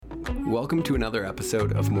Welcome to another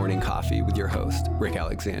episode of Morning Coffee with your host, Rick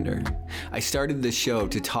Alexander. I started this show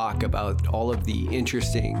to talk about all of the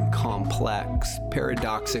interesting, complex,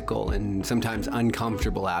 paradoxical, and sometimes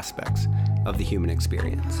uncomfortable aspects of the human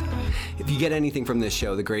experience. If you get anything from this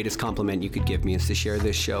show, the greatest compliment you could give me is to share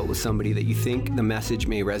this show with somebody that you think the message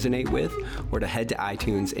may resonate with, or to head to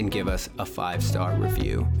iTunes and give us a 5-star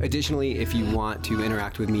review. Additionally, if you want to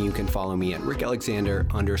interact with me, you can follow me at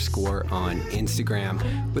RickAlexander_ on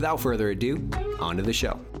Instagram. Without further ado, on to the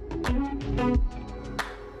show.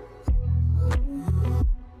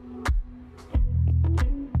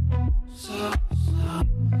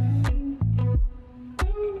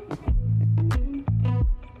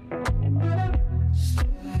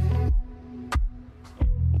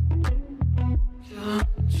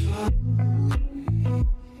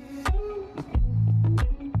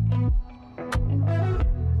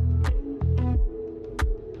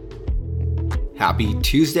 Happy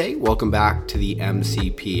Tuesday. Welcome back to the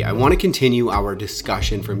MCP. I want to continue our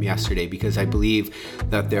discussion from yesterday because I believe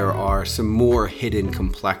that there are some more hidden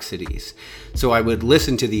complexities. So I would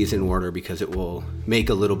listen to these in order because it will make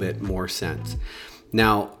a little bit more sense.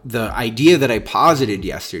 Now, the idea that I posited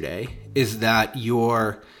yesterday is that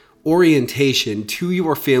your orientation to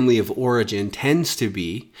your family of origin tends to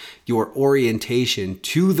be your orientation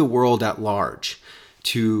to the world at large,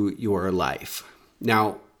 to your life.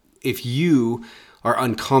 Now, if you are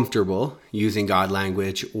uncomfortable using God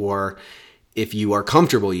language, or if you are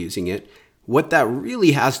comfortable using it, what that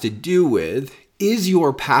really has to do with is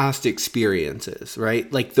your past experiences,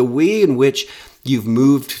 right? Like the way in which you've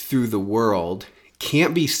moved through the world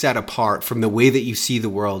can't be set apart from the way that you see the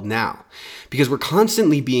world now, because we're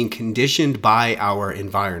constantly being conditioned by our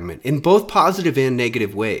environment in both positive and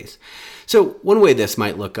negative ways. So one way this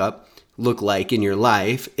might look like in your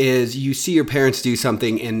life is you see your parents do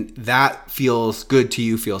something and that feels good to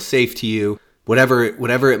you, feels safe to you,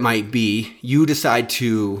 whatever it might be, you decide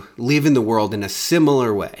to live in the world in a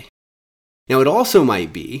similar way. Now, it also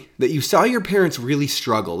might be that you saw your parents really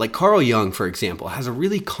struggle. Like Carl Jung, for example, had a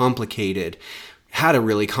really complicated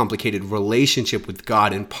relationship with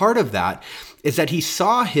God. And part of that is that he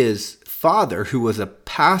saw his father, who was a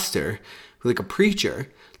pastor, like a preacher,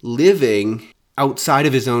 living outside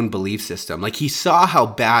of his own belief system. Like he saw how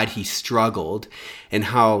bad he struggled and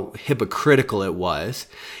how hypocritical it was.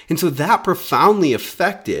 And so that profoundly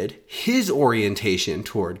affected his orientation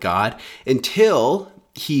toward God until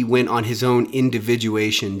he went on his own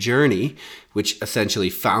individuation journey, which essentially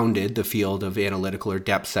founded the field of analytical or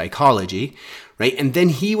depth psychology, right? And then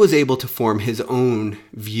he was able to form his own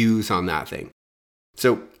views on that thing.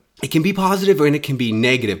 So it can be positive and it can be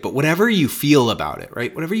negative, but whatever you feel about it,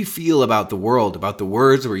 right? Whatever you feel about the world, about the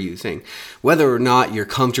words we're using, whether or not you're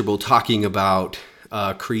comfortable talking about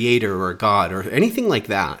a creator or God or anything like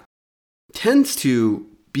that, tends to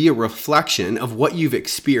be a reflection of what you've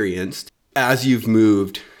experienced as you've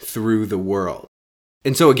moved through the world.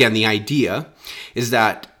 And so again, the idea is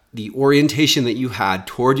that the orientation that you had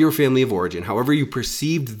toward your family of origin, however you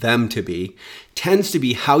perceived them to be, tends to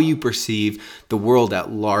be how you perceive the world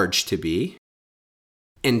at large to be,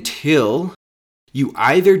 until you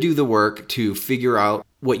either do the work to figure out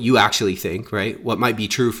what you actually think, right? What might be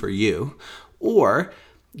true for you, or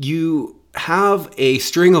you have a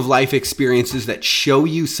string of life experiences that show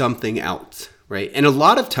you something else, right? And a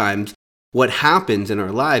lot of times, what happens in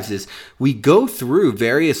our lives is we go through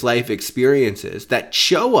various life experiences that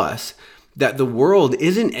show us that the world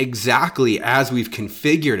isn't exactly as we've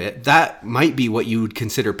configured it. That might be what you would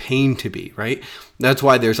consider pain to be, right? That's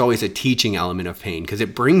why there's always a teaching element of pain, because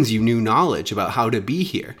it brings you new knowledge about how to be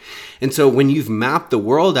here. And so when you've mapped the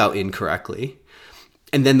world out incorrectly,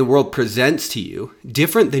 and then the world presents to you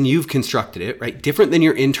different than you've constructed it, right? Different than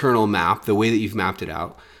your internal map, the way that you've mapped it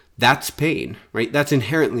out. That's pain, right? That's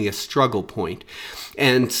inherently a struggle point.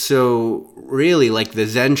 And so really, like the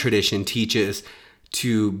Zen tradition teaches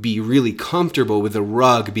to be really comfortable with the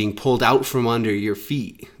rug being pulled out from under your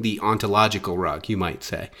feet, the ontological rug, you might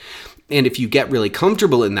say. And if you get really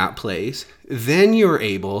comfortable in that place, then you're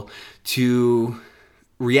able to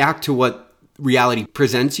react to what reality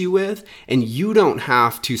presents you with, and you don't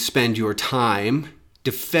have to spend your time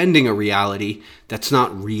defending a reality that's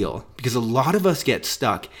not real, because a lot of us get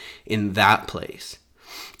stuck in that place.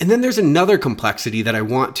 And then there's another complexity that I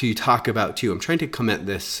want to talk about too. I'm trying to come at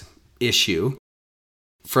this issue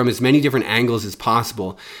from as many different angles as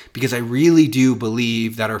possible, because I really do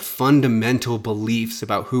believe that our fundamental beliefs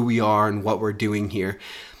about who we are and what we're doing here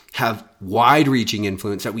have wide-reaching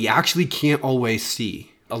influence that we actually can't always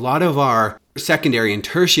see. A lot of our secondary and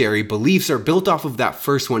tertiary beliefs are built off of that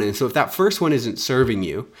first one. And so if that first one isn't serving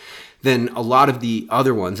you, then a lot of the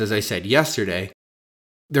other ones, as I said yesterday,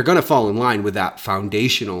 they're going to fall in line with that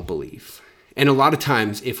foundational belief. And a lot of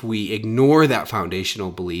times, if we ignore that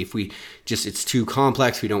foundational belief, it's too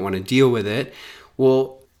complex, we don't want to deal with it,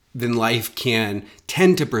 well, then life can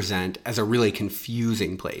tend to present as a really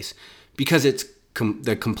confusing place because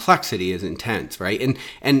the complexity is intense, right?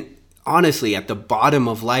 And honestly, at the bottom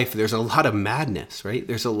of life, there's a lot of madness, right?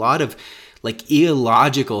 There's a lot of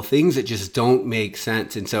illogical things that just don't make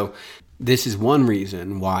sense. And so this is one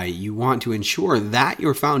reason why you want to ensure that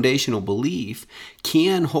your foundational belief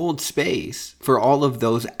can hold space for all of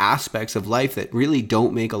those aspects of life that really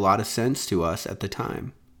don't make a lot of sense to us at the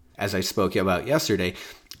time. As I spoke about yesterday,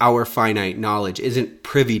 our finite knowledge isn't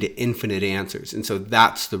privy to infinite answers. And so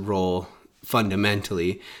that's the role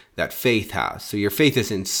fundamentally that faith has. So your faith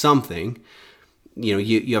is in something.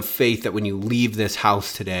 You have faith that when you leave this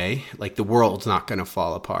house today, the world's not going to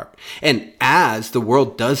fall apart. And as the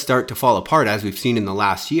world does start to fall apart, as we've seen in the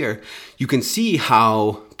last year, you can see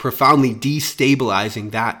how profoundly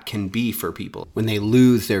destabilizing that can be for people when they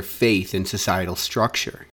lose their faith in societal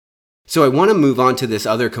structure. So I want to move on to this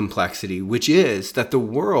other complexity, which is that the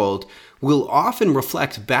world will often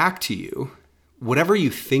reflect back to you whatever you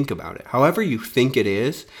think about it. However you think it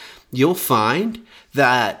is, you'll find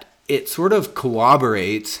that it sort of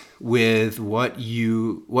corroborates with what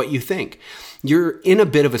you think. You're in a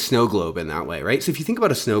bit of a snow globe in that way, right? So if you think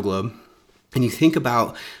about a snow globe and you think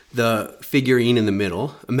about the figurine in the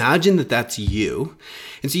middle, imagine that that's you.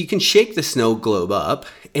 And so you can shake the snow globe up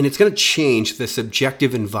and it's going to change the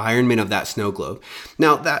subjective environment of that snow globe.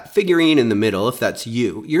 Now, that figurine in the middle, if that's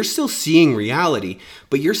you, you're still seeing reality,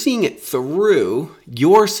 but you're seeing it through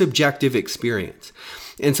your subjective experience.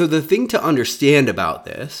 And so the thing to understand about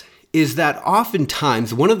this is that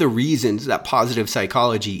oftentimes one of the reasons that positive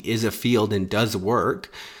psychology is a field and does work,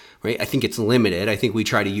 right? I think it's limited. I think we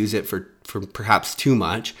try to use it for perhaps too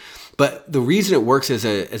much. But the reason it works as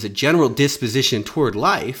a general disposition toward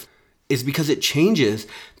life is because it changes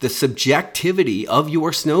the subjectivity of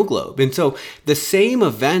your snow globe. And so the same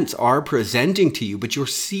events are presenting to you, but you're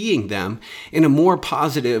seeing them in a more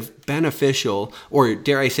positive, beneficial, or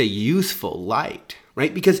dare I say useful light,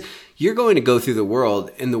 right? Because you're going to go through the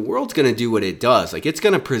world and the world's going to do what it does. It's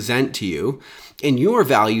going to present to you, and your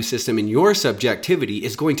value system and your subjectivity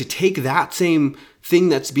is going to take that same thing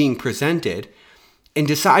that's being presented and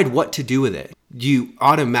decide what to do with it. You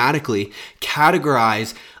automatically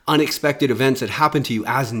categorize unexpected events that happen to you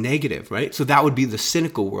as negative, right? So that would be the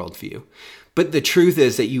cynical worldview. But the truth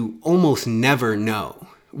is that you almost never know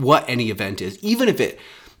what any event is, even if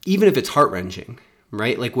it's heart-wrenching,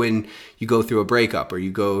 right? Like when you go through a breakup or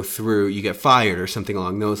you get fired or something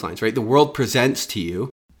along those lines, right? The world presents to you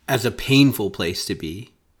as a painful place to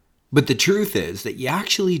be. But the truth is that you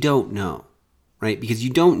actually don't know, right? Because you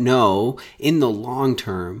don't know in the long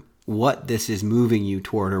term what this is moving you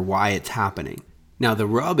toward or why it's happening. Now, the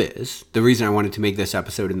rub is, the reason I wanted to make this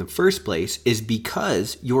episode in the first place is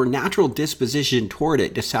because your natural disposition toward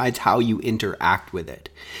it decides how you interact with it.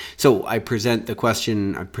 So I present the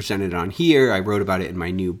question, I presented it on here, I wrote about it in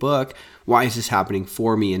my new book, why is this happening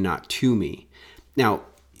for me and not to me? Now,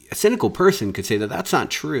 a cynical person could say that that's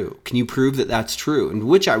not true. Can you prove that that's true? And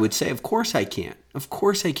which I would say, of course I can't. Of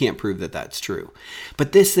course I can't prove that that's true.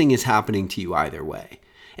 But this thing is happening to you either way.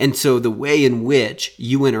 And so the way in which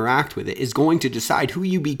you interact with it is going to decide who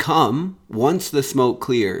you become once the smoke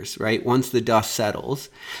clears, right? Once the dust settles.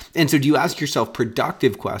 And so do you ask yourself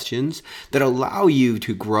productive questions that allow you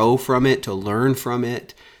to grow from it, to learn from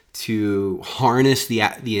it, to harness the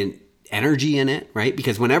energy in it, right?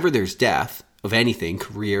 Because whenever there's death of anything,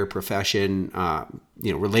 career, profession,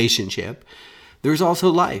 relationship, there's also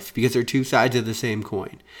life because they're two sides of the same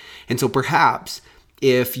coin. And so perhaps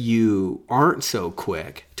if you aren't so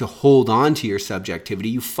quick to hold on to your subjectivity,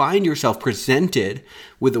 you find yourself presented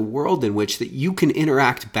with a world in which that you can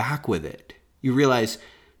interact back with it. You realize,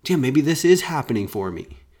 damn, maybe this is happening for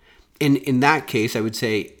me. And in that case, I would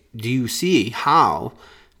say, do you see how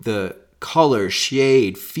the color,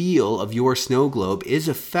 shade, feel of your snow globe is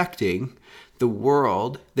affecting the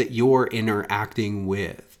world that you're interacting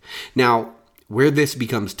with? Now, where this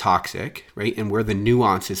becomes toxic, right, and where the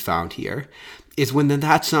nuance is found here, is when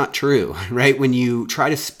that's not true, right? When you try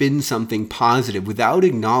to spin something positive without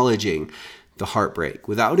acknowledging the heartbreak,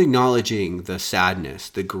 without acknowledging the sadness,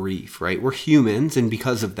 the grief, right? We're humans, and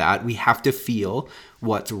because of that, we have to feel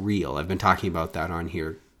what's real. I've been talking about that on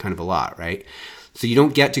here kind of a lot, right? So you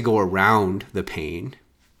don't get to go around the pain.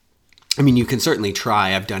 I mean, you can certainly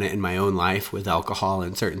try. I've done it in my own life with alcohol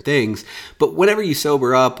and certain things. But whenever you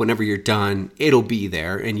sober up, whenever you're done, it'll be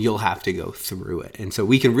there and you'll have to go through it. And so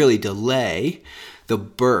we can really delay the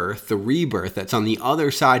birth, the rebirth that's on the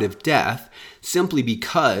other side of death simply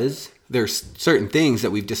because there's certain things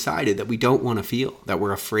that we've decided that we don't want to feel, that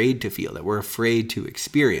we're afraid to feel, that we're afraid to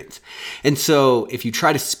experience. And so if you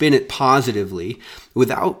try to spin it positively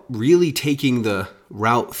without really taking the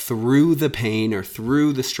route through the pain or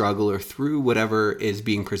through the struggle or through whatever is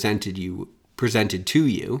being presented to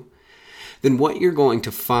you, then what you're going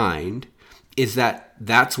to find is that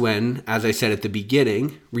that's when, as I said at the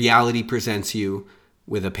beginning, reality presents you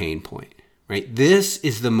with a pain point, right? This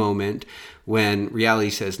is the moment when reality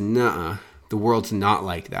says, nah, the world's not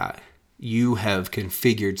like that. You have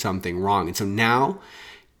configured something wrong. And so now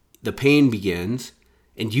the pain begins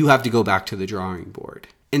and you have to go back to the drawing board.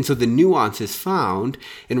 And so the nuance is found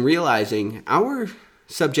in realizing our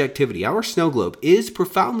subjectivity, our snow globe, is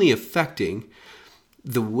profoundly affecting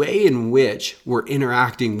the way in which we're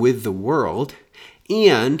interacting with the world.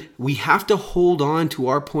 And we have to hold on to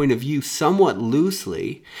our point of view somewhat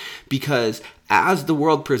loosely because as the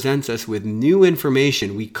world presents us with new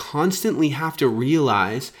information, we constantly have to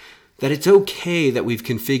realize that it's okay that we've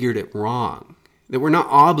configured it wrong. That we're not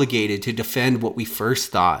obligated to defend what we first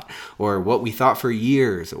thought or what we thought for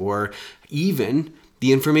years or even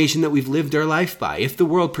the information that we've lived our life by. If the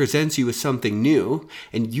world presents you with something new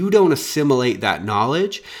and you don't assimilate that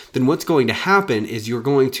knowledge, then what's going to happen is you're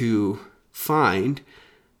going to find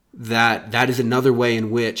that that is another way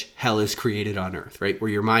in which hell is created on earth, right? Where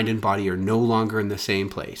your mind and body are no longer in the same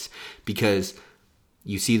place because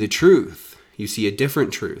you see the truth, you see a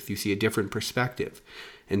different truth, you see a different perspective.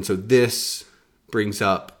 And so this brings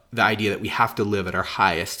up the idea that we have to live at our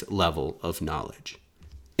highest level of knowledge.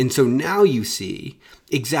 And so now you see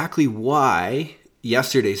exactly why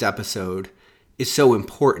yesterday's episode is so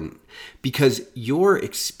important, because your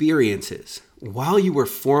experiences while you were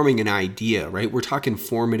forming an idea, right? We're talking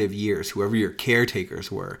formative years, whoever your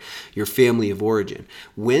caretakers were, your family of origin.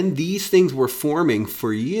 When these things were forming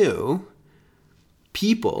for you,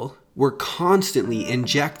 people were constantly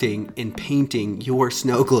injecting and painting your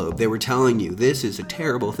snow globe. They were telling you, this is a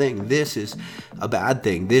terrible thing. This is a bad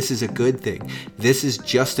thing. This is a good thing. This is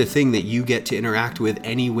just a thing that you get to interact with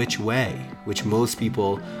any which way, which most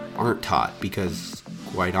people aren't taught because,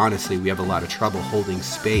 quite honestly, we have a lot of trouble holding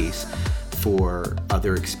space for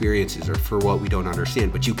other experiences or for what we don't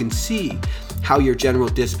understand. But you can see how your general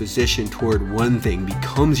disposition toward one thing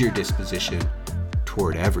becomes your disposition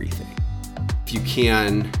toward everything. If you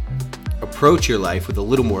can approach your life with a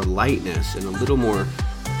little more lightness and a little more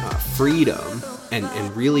freedom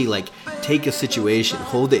and really like take a situation,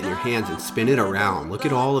 hold it in your hands and spin it around. Look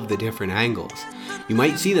at all of the different angles. You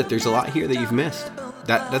might see that there's a lot here that you've missed.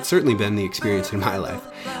 That's certainly been the experience in my life.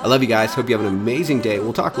 I love you guys. Hope you have an amazing day.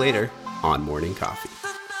 We'll talk later on Morning Coffee.